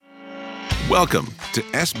Welcome to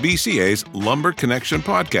SBCA's Lumber Connection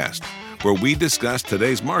podcast, where we discuss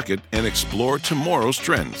today's market and explore tomorrow's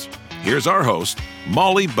trends. Here's our host,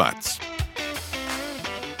 Molly Butts.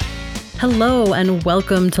 Hello and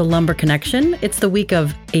welcome to Lumber Connection. It's the week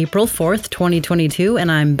of April 4th, 2022,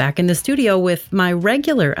 and I'm back in the studio with my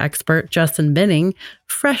regular expert, Justin Binning,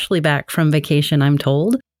 freshly back from vacation, I'm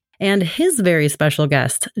told, and his very special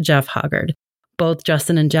guest, Jeff Hoggard. Both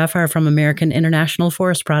Justin and Jeff are from American International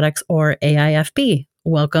Forest Products, or AIFP.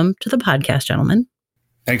 Welcome to the podcast, gentlemen.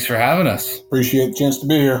 Thanks for having us. Appreciate the chance to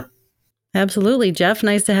be here. Absolutely. Jeff,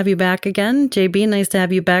 nice to have you back again. JB, nice to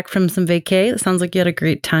have you back from some vacay. It sounds like you had a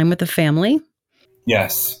great time with the family.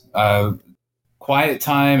 Yes. Quiet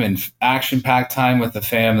time and action-packed time with the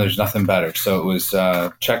fam. There's nothing better. So it was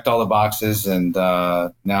checked all the boxes, and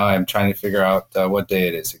now I'm trying to figure out what day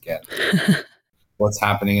it is again. What's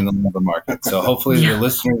happening in the lumber market. So hopefully the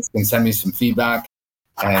listeners can send me some feedback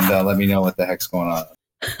and let me know what the heck's going on.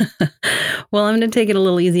 Well, I'm going to take it a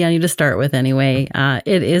little easy on you to start with anyway.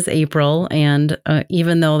 It is April, and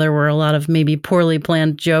even though there were a lot of maybe poorly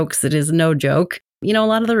planned jokes, it is no joke. You know,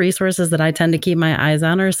 a lot of the resources that I tend to keep my eyes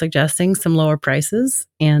on are suggesting some lower prices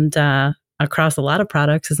and across a lot of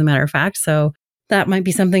products, as a matter of fact. So that might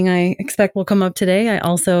be something I expect will come up today. I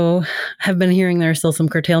also have been hearing there are still some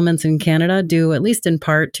curtailments in Canada, due at least in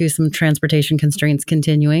part to some transportation constraints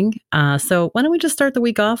continuing. So why don't we just start the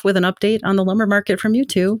week off with an update on the lumber market from you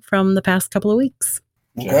two from the past couple of weeks?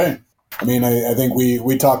 Okay. I mean, I think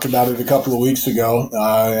we talked about it a couple of weeks ago,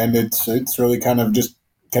 and it's really kind of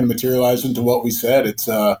materialized into what we said. It's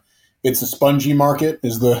a spongy market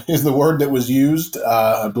is the word that was used,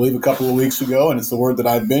 I believe, a couple of weeks ago, and it's the word that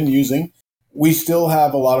I've been using. We still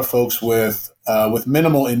have a lot of folks with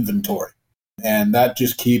minimal inventory, and that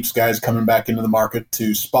just keeps guys coming back into the market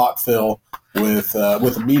to spot fill with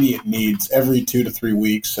immediate needs every 2 to 3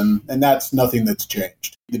 weeks, and that's nothing that's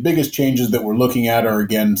changed. The biggest changes that we're looking at are,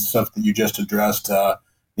 again, stuff that you just addressed.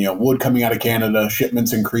 Wood coming out of Canada,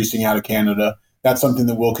 shipments increasing out of Canada. That's something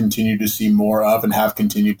that we'll continue to see more of and have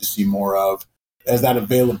continued to see more of as that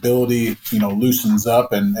availability loosens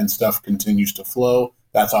up and stuff continues to flow.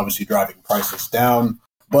 That's obviously driving prices down.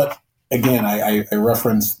 But again, I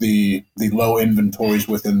reference the low inventories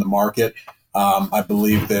within the market. I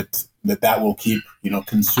believe that will keep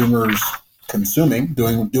consumers consuming,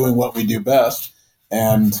 doing what we do best,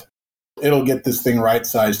 and it'll get this thing right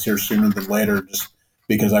sized here sooner than later. Just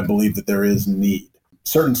because I believe that there is need.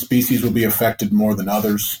 Certain species will be affected more than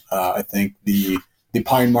others. I think the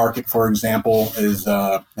pine market, for example,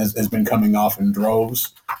 has been coming off in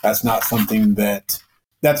droves. That's not something that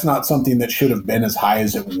should have been as high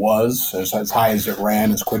as it was, as high as it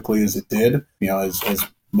ran, as quickly as it did. As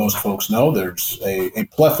most folks know, there's a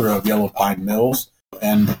plethora of yellow pine mills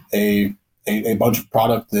and a bunch of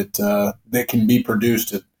product that can be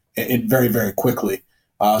produced very, very quickly.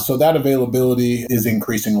 So that availability is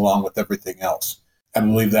increasing along with everything else. I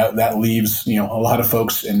believe that leaves a lot of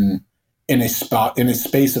folks in a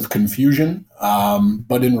space of confusion.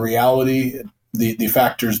 But in reality, the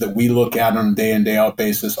factors that we look at on a day in, day out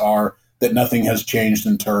basis are that nothing has changed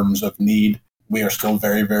in terms of need. We are still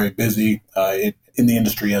very, very busy in the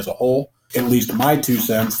industry as a whole. At least my 2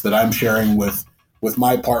 cents that I'm sharing with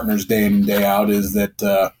my partners day in and day out is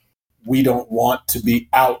that we don't want to be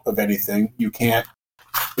out of anything. You can't,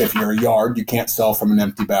 if you're a yard, you can't sell from an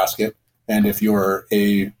empty basket. And if you're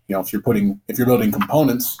if you're building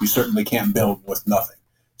components, you certainly can't build with nothing.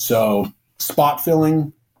 So spot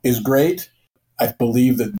filling is great. I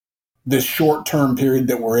believe that this short-term period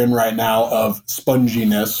that we're in right now of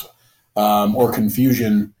sponginess or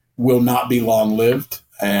confusion will not be long-lived,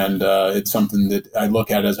 and it's something that I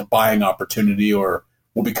look at as a buying opportunity, or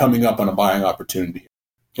will be coming up on a buying opportunity.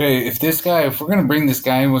 Okay, if we're going to bring this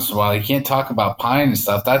guy in once in a while, he can't talk about pine and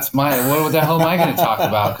stuff. What the hell am I going to talk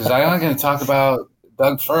about? Because I'm not going to talk about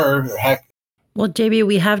Doug fir. Heck. Well, JB,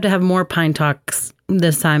 we have to have more pine talks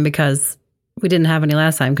this time because we didn't have any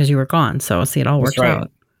last time because you were gone. So see, it all works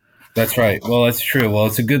out. That's right. Well, that's true. Well,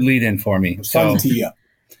 it's a good lead in for me. So,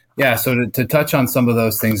 yeah. So to touch on some of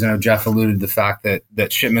those things, I know Jeff alluded to the fact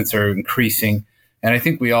that shipments are increasing. And I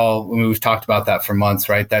think we've talked about that for months,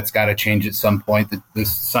 right? That's got to change at some point. The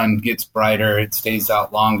sun gets brighter, it stays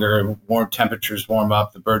out longer, warm temperatures warm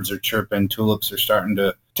up, the birds are chirping, tulips are starting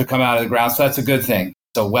to come out of the ground. So that's a good thing.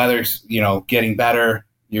 So weather's, getting better,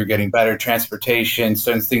 you're getting better transportation,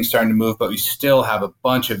 certain things starting to move, but we still have a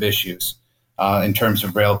bunch of issues in terms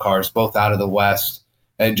of rail cars, both out of the West,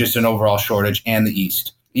 and just an overall shortage, and the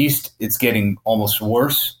East. East, it's getting almost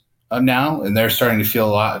worse now, and they're starting to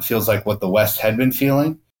feel it feels like what the West had been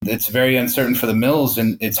feeling. It's very uncertain for the mills,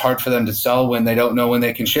 and it's hard for them to sell when they don't know when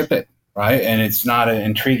they can ship it. right? And it's not an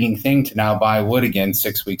intriguing thing to now buy wood again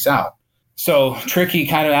 6 weeks out. So tricky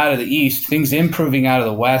kind of out of the east, things improving out of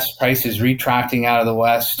the west, prices retracting out of the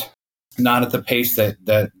west, not at the pace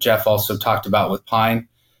that Jeff also talked about with pine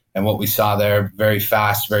and what we saw there, very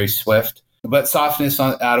fast, very swift. But softness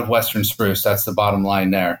out of western spruce, that's the bottom line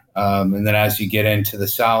there. And then as you get into the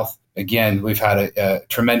south, again, we've had a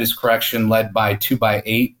tremendous correction led by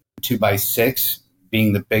 2x8, 2x6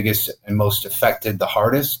 being the biggest and most affected, the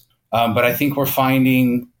hardest. But I think we're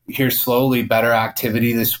finding here slowly better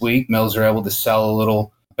activity this week. Mills are able to sell a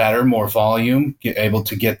little better, more volume, able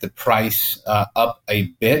to get the price up a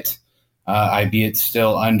bit, albeit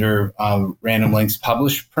still under Random Lengths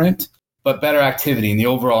published print. But better activity and the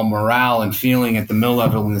overall morale and feeling at the mill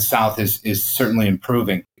level in the South is certainly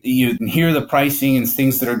improving. You can hear the pricing and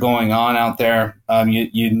things that are going on out there.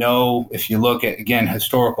 You know, if you look at, again,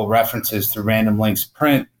 historical references to Random Lengths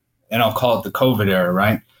print, and I'll call it the COVID era,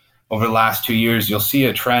 right? Over the last 2 years, you'll see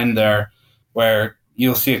a trend there where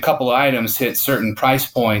you'll see a couple of items hit certain price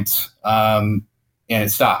points and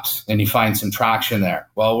it stops and you find some traction there.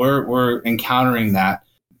 Well, we're encountering that,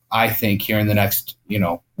 I think, here in the next,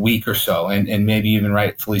 week or so, and maybe even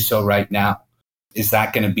rightfully so right now. Is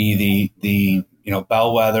that going to be the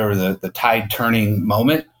bellwether or the tide turning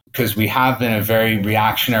moment? Because we have been a very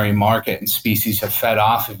reactionary market and species have fed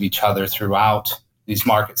off of each other throughout these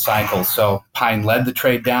market cycles. So pine led the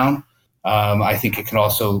trade down. I think it can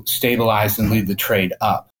also stabilize and lead the trade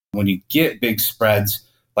up. When you get big spreads,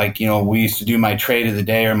 like, we used to do my trade of the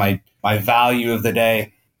day or my value of the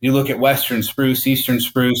day. You look at western spruce, eastern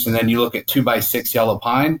spruce, and then you look at 2x6 yellow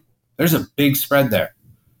pine, there's a big spread there,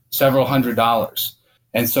 several $100s.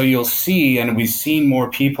 And so you'll see, and we've seen more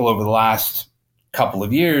people over the last couple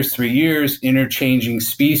of years, 3 years, interchanging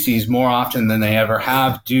species more often than they ever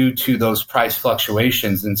have due to those price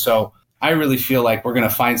fluctuations. And so I really feel like we're going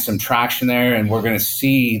to find some traction there and we're going to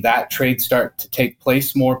see that trade start to take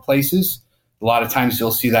place more places. A lot of times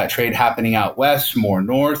you'll see that trade happening out west, more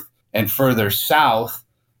north, and further south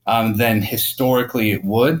than historically it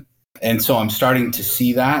would. And so I'm starting to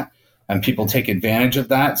see that and people take advantage of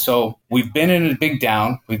that. So we've been in a big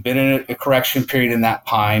down. We've been in a correction period in that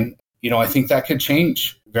pine. I think that could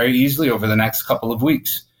change very easily over the next couple of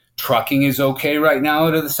weeks. Trucking is okay right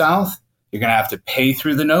now to the south. You're going to have to pay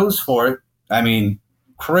through the nose for it. I mean,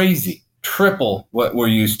 crazy. Triple what we're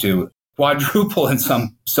used to. Quadruple in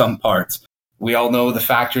some parts. We all know the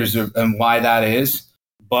factors and why that is.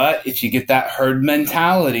 But if you get that herd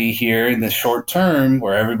mentality here in the short term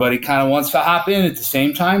where everybody kind of wants to hop in at the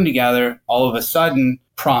same time together, all of a sudden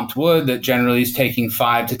prompt wood that generally is taking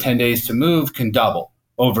 5 to 10 days to move can double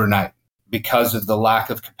overnight because of the lack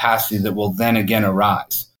of capacity that will then again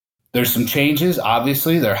arise. There's some changes,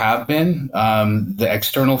 obviously, there have been. The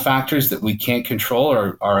external factors that we can't control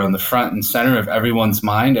are on the front and center of everyone's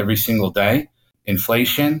mind every single day.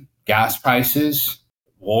 Inflation, gas prices,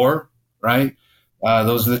 war, right?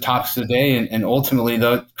 Those are the topics of the day, and ultimately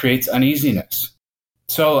that creates uneasiness.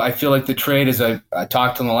 So I feel like the trade, as I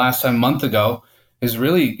talked on the last time a month ago, is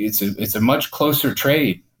really it's a much closer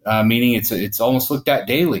trade, meaning it's almost looked at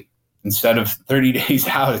daily instead of 30 days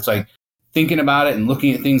out. It's like thinking about it and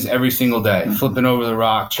looking at things every single day, flipping over the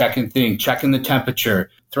rock, checking the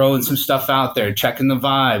temperature, throwing some stuff out there, checking the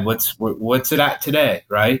vibe. What's it at today,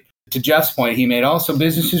 right? To Jeff's point, he made also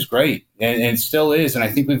business is great and still is. And I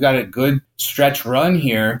think we've got a good stretch run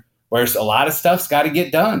here where a lot of stuff's got to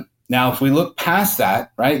get done. Now, if we look past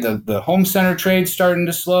that, right, the home center trade's starting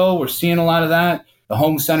to slow. We're seeing a lot of that. The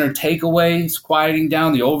home center takeaway is quieting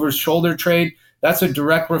down. The over shoulder trade, that's a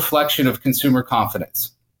direct reflection of consumer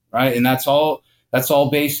confidence, right? And that's all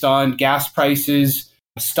based on gas prices,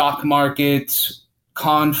 stock markets,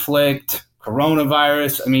 conflict,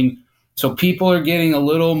 coronavirus. I mean, so people are getting a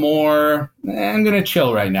little more, I'm going to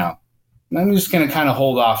chill right now. I'm just going to kind of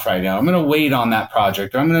hold off right now. I'm going to wait on that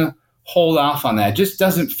project, or I'm going to hold off on that. It just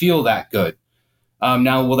doesn't feel that good.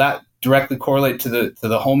 Now, will that directly correlate to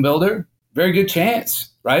the home builder? Very good chance,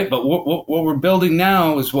 right? But what we're building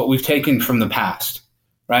now is what we've taken from the past,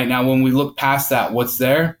 right? Now, when we look past that, what's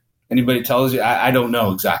there? Anybody tells you? I don't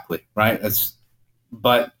know exactly, right?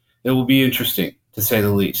 But it will be interesting, to say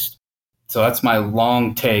the least. So that's my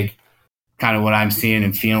long take, kind of what I'm seeing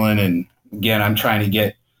and feeling. And again, I'm trying to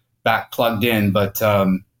get back plugged in, but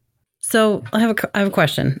so I have a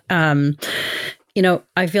question.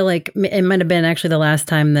 I feel like it might have been actually the last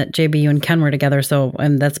time that JB, you and Ken were together.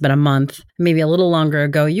 And that's been a month, maybe a little longer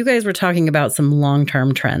ago. You guys were talking about some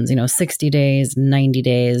long-term trends, 60 days, 90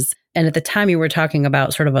 days. And at the time you were talking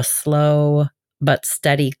about sort of a slow but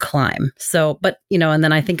steady climb. So, but, and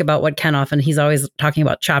then I think about what Ken often, he's always talking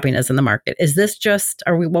about choppiness in the market. Is this just,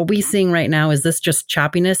 what we seeing right now, is this just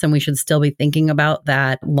choppiness and we should still be thinking about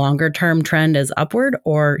that longer term trend as upward?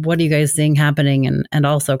 Or what are you guys seeing happening? And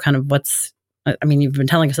also kind of you've been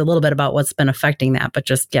telling us a little bit about what's been affecting that, but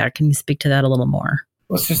just, can you speak to that a little more?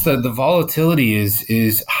 Well, it's just the volatility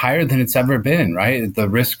is higher than it's ever been, right? The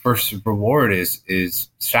risk versus reward is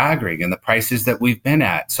staggering, and the prices that we've been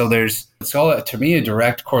at. So it's all, to me, a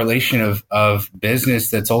direct correlation of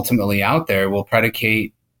business that's ultimately out there will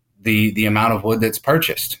predicate the amount of wood that's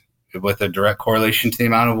purchased, with a direct correlation to the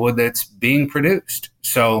amount of wood that's being produced.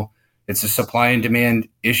 So it's a supply and demand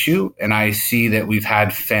issue, and I see that we've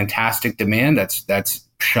had fantastic demand that's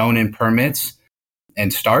shown in permits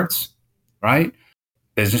and starts, right?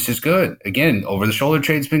 Business is good. Again, over-the-shoulder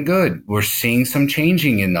trade's been good. We're seeing some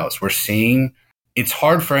changing in those. We're seeing it's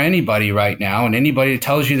hard for anybody right now, and anybody that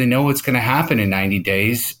tells you they know what's going to happen in 90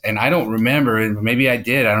 days. And I don't remember, and maybe I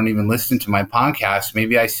did. I don't even listen to my podcast.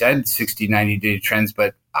 Maybe I said 60, 90-day trends,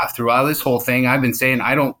 but throughout this whole thing, I've been saying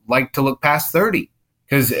I don't like to look past 30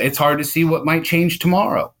 because it's hard to see what might change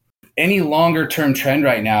tomorrow. Any longer-term trend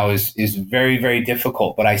right now is very, very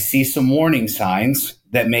difficult, but I see some warning signs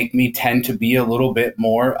that make me tend to be a little bit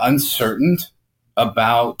more uncertain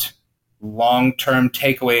about long-term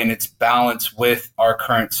takeaway and its balance with our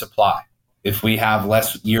current supply. If we have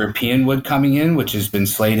less European wood coming in, which has been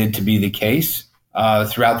slated to be the case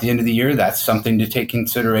throughout the end of the year, that's something to take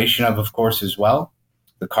consideration of course, as well.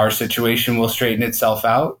 The car situation will straighten itself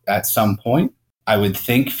out at some point. I would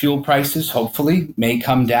think fuel prices, hopefully, may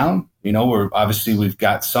come down. We've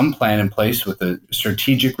got some plan in place with the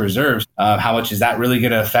strategic reserves. How much is that really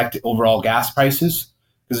going to affect overall gas prices?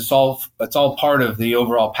 Because it's all part of the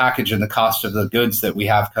overall package and the cost of the goods that we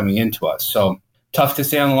have coming into us. So tough to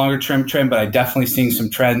say on the longer term trend, but I definitely seeing some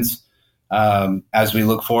trends as we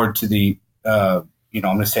look forward to the I'm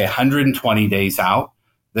going to say 120 days out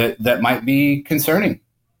that might be concerning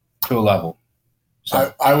to a level.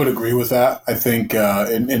 So I would agree with that. I think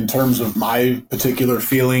in terms of my particular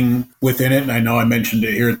feeling within it, and I know I mentioned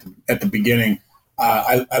it here at the beginning,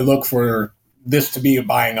 I look for this to be a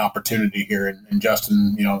buying opportunity here. And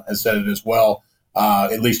Justin, has said it as well,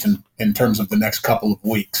 at least in terms of the next couple of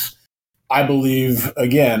weeks. I believe,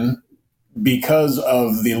 again, because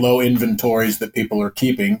of the low inventories that people are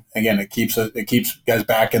keeping, again, it keeps guys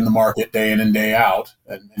back in the market day in and day out.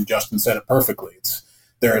 And Justin said it perfectly.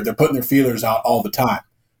 They're putting their feelers out all the time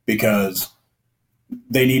because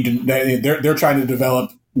they're trying to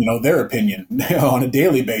develop, their opinion on a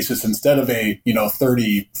daily basis instead of a,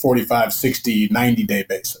 30, 45, 60, 90-day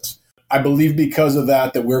basis. I believe because of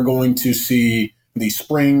that we're going to see the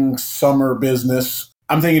spring, summer business.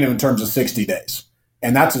 I'm thinking of in terms of 60 days.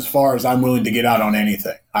 And that's as far as I'm willing to get out on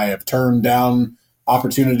anything. I have turned down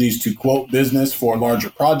opportunities to quote business for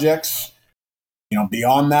larger projects.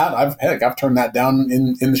 Beyond that, I've turned that down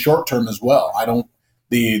in the short term as well.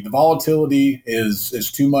 The volatility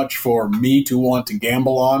is too much for me to want to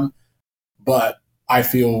gamble on, but I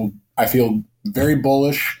feel very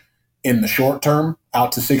bullish in the short term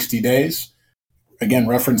out to 60 days. Again,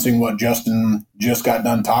 referencing what Justin just got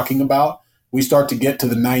done talking about, we start to get to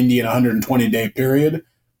the 90 and 120 day period.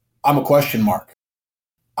 I'm a question mark.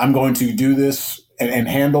 I'm going to do this and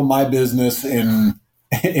handle my business in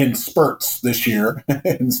spurts this year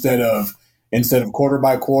instead of quarter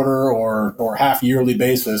by quarter or half yearly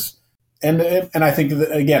basis. And I think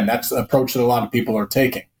that, again, that's the approach that a lot of people are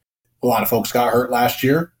taking. A lot of folks got hurt last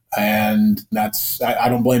year, and I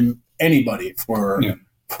don't blame anybody for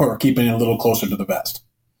keeping it a little closer to the vest.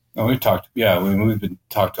 No, we've been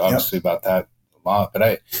talked obviously about that a lot,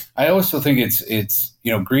 but I also think it's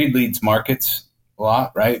greed leads markets a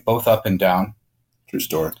lot, right? Both up and down. True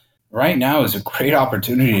story. Right now is a great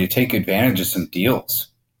opportunity to take advantage of some deals,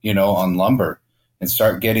 on lumber and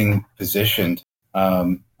start getting positioned.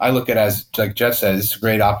 I look at it as, like Jeff said, it's a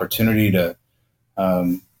great opportunity to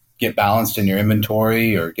get balanced in your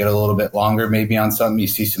inventory or get a little bit longer maybe on something you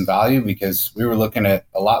see some value, because we were looking at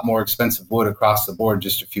a lot more expensive wood across the board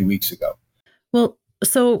just a few weeks ago. Well,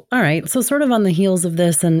 so, all right. So sort of on the heels of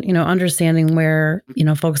this and, understanding where,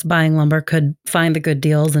 folks buying lumber could find the good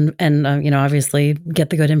deals and obviously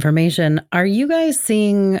get the good information. Are you guys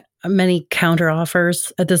seeing many counter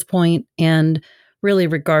offers at this point? And really,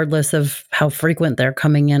 regardless of how frequent they're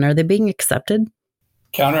coming in, are they being accepted?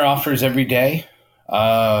 Counter offers every day.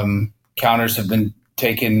 Counters have been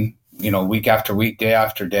taken, week after week, day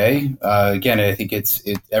after day. Again, I think it's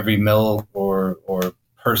every mill or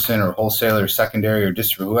person or wholesaler or secondary or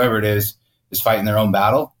distributor, whoever it is fighting their own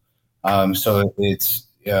battle. So it's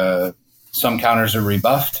some counters are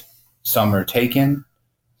rebuffed, Some are taken,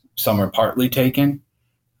 some are partly taken.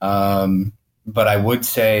 But I would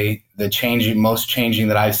say the most changing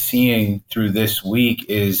that I've seen through this week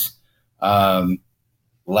is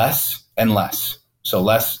less and less. So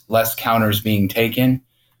less counters being taken,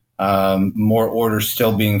 more orders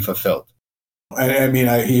still being fulfilled. I mean,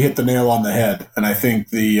 he hit the nail on the head. And I think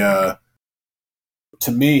to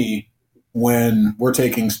me, when we're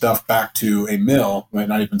taking stuff back to a mill,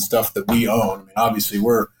 not even stuff that we own, I mean, obviously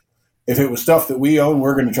if it was stuff that we own,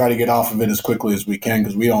 we're going to try to get off of it as quickly as we can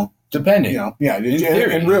because we don't. Depending.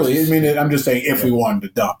 And really, I mean, I'm just saying if we wanted to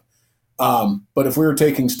dump. But if we were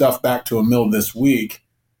taking stuff back to a mill this week,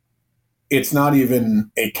 it's not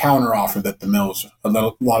even a counter offer that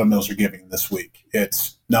a lot of mills are giving this week.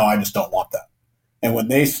 It's, no, I just don't want that. And when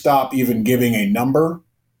they stop even giving a number,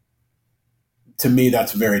 to me,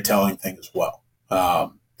 that's a very telling thing as well.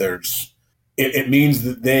 It means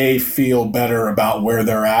that they feel better about where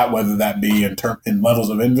they're at, whether that be in levels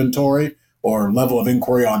of inventory or level of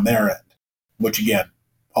inquiry on their end, which again,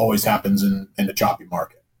 always happens in a choppy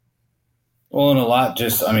market. Well, and a lot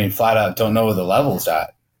flat out don't know where the level's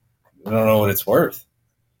at. We don't know what it's worth.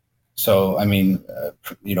 So, I mean,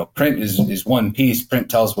 print is one piece. Print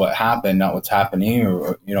tells what happened, not what's happening,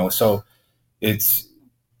 so it's,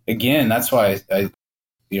 again, that's why I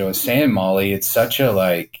saying, Molly, it's such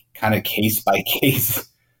a kind of case by case,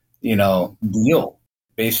 deal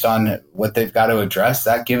based on what they've got to address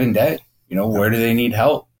that given day. Where do they need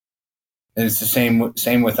help? And it's the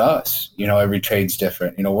same with us. Every trade's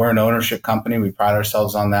different. We're an ownership company. We pride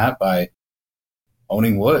ourselves on that by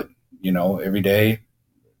owning wood, every day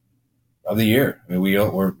of the year. I mean,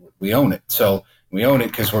 we own it. So we own it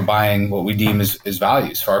because we're buying what we deem as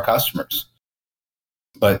values for our customers.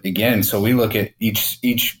 But again, so we look at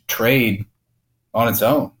each trade on its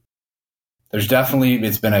own.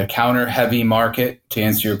 It's been a counter heavy market, to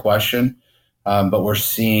answer your question. But we're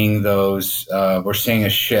seeing a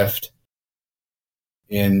shift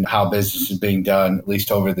in how business is being done, at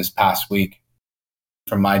least over this past week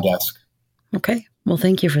from my desk. Okay. Well,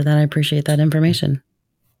 thank you for that. I appreciate that information.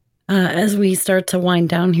 As we start to wind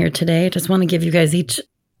down here today, I just want to give you guys each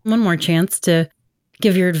one more chance to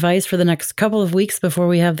give your advice for the next couple of weeks before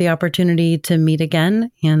we have the opportunity to meet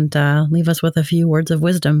again, and leave us with a few words of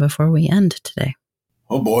wisdom before we end today.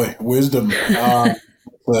 Oh boy, wisdom. I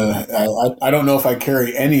don't know if I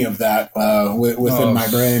carry any of that within my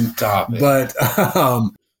brain. Stop it. But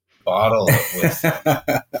bottle of wisdom.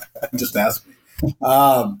 Just ask me.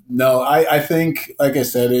 No, I think, like I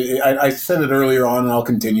said, I said it earlier on, and I'll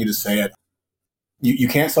continue to say it. You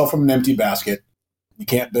can't sell from an empty basket. You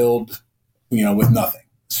can't build, with nothing.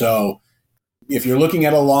 So if you're looking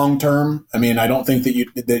at a long term, I mean, I don't think that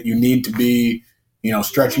you need to be,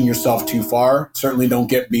 stretching yourself too far. Certainly don't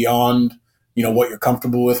get beyond, what you're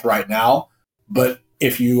comfortable with right now. But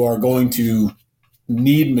if you are going to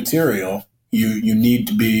need material, you need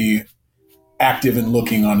to be active in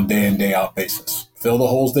looking on a day in, day out basis. Fill the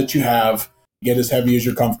holes that you have, get as heavy as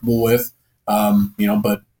you're comfortable with,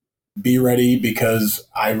 but be ready, because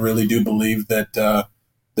I really do believe that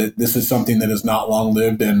that this is something that is not long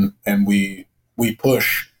lived, and we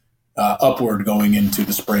push upward going into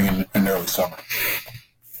the spring and early summer.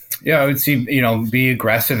 Yeah, I would see, be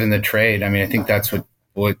aggressive in the trade. I mean, I think that's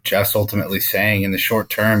what Jeff's ultimately saying. In the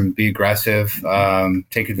short term, be aggressive,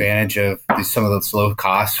 take advantage of some of those low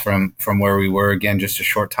costs from where we were, again, just a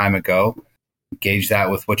short time ago. Gauge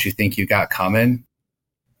that with what you think you got coming.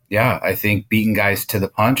 Yeah, I think beating guys to the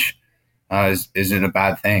punch isn't a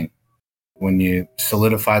bad thing. When you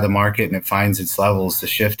solidify the market and it finds its levels, the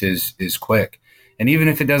shift is quick. And even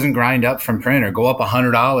if it doesn't grind up from print or go up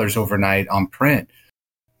 $100 overnight on print,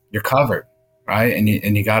 you're covered, right? And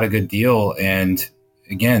you got a good deal. And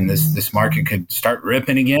again, this market could start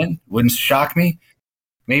ripping again. Wouldn't shock me.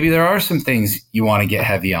 Maybe there are some things you want to get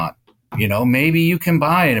heavy on. Maybe you can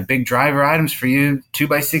buy a big driver items for you,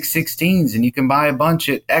 2x6 16s, and you can buy a bunch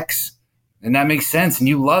at X, and that makes sense, and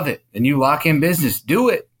you love it, and you lock in business. Do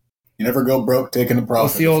it. You never go broke taking a profit.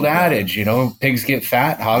 What's the old adage? Pigs get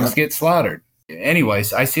fat, hogs get slaughtered.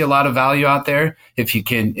 Anyways, I see a lot of value out there. If you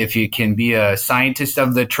can be a scientist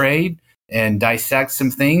of the trade and dissect some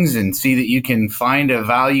things and see that you can find a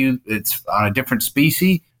value that's on a different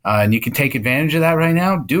species, and you can take advantage of that right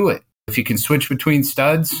now, do it. If you can switch between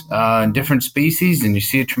studs and different species and you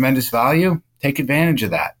see a tremendous value, take advantage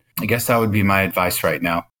of that. I guess that would be my advice right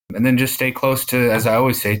now. And then just stay close to, as I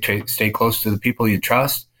always say, stay close to the people you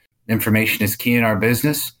trust. Information is key in our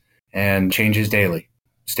business and changes daily.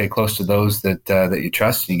 Stay close to those that you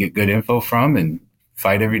trust and you get good info from, and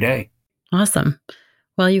fight every day. Awesome.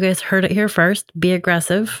 Well, you guys heard it here first. Be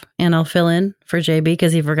aggressive, and I'll fill in for JB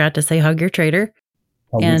because he forgot to say hug your trader.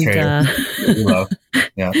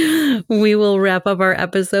 We will wrap up our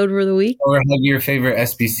episode for the week. Or hug your favorite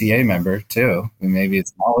SBCA member too. Maybe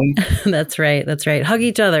it's Molly. That's right. Hug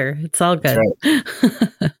each other. It's all good. Right.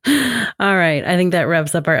 All right. I think that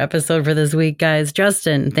wraps up our episode for this week, guys.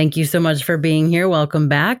 Justin, thank you so much for being here. Welcome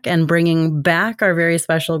back and bringing back our very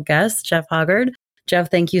special guest, Jeff Hoggard.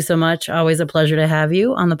 Jeff, thank you so much. Always a pleasure to have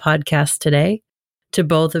you on the podcast today. To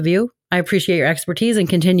both of you, I appreciate your expertise and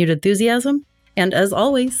continued enthusiasm. And as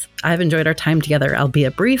always, I've enjoyed our time together,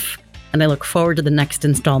 albeit brief, and I look forward to the next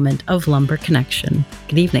installment of Lumber Connection.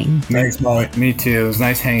 Good evening. Thanks, Molly. Me too. It was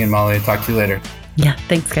nice hanging, Molly. Talk to you later. Yeah,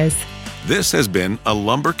 thanks, guys. This has been a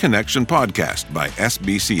Lumber Connection podcast by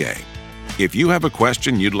SBCA. If you have a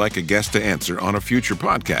question you'd like a guest to answer on a future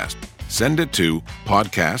podcast, send it to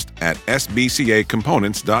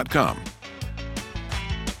podcast@sbcacomponents.com.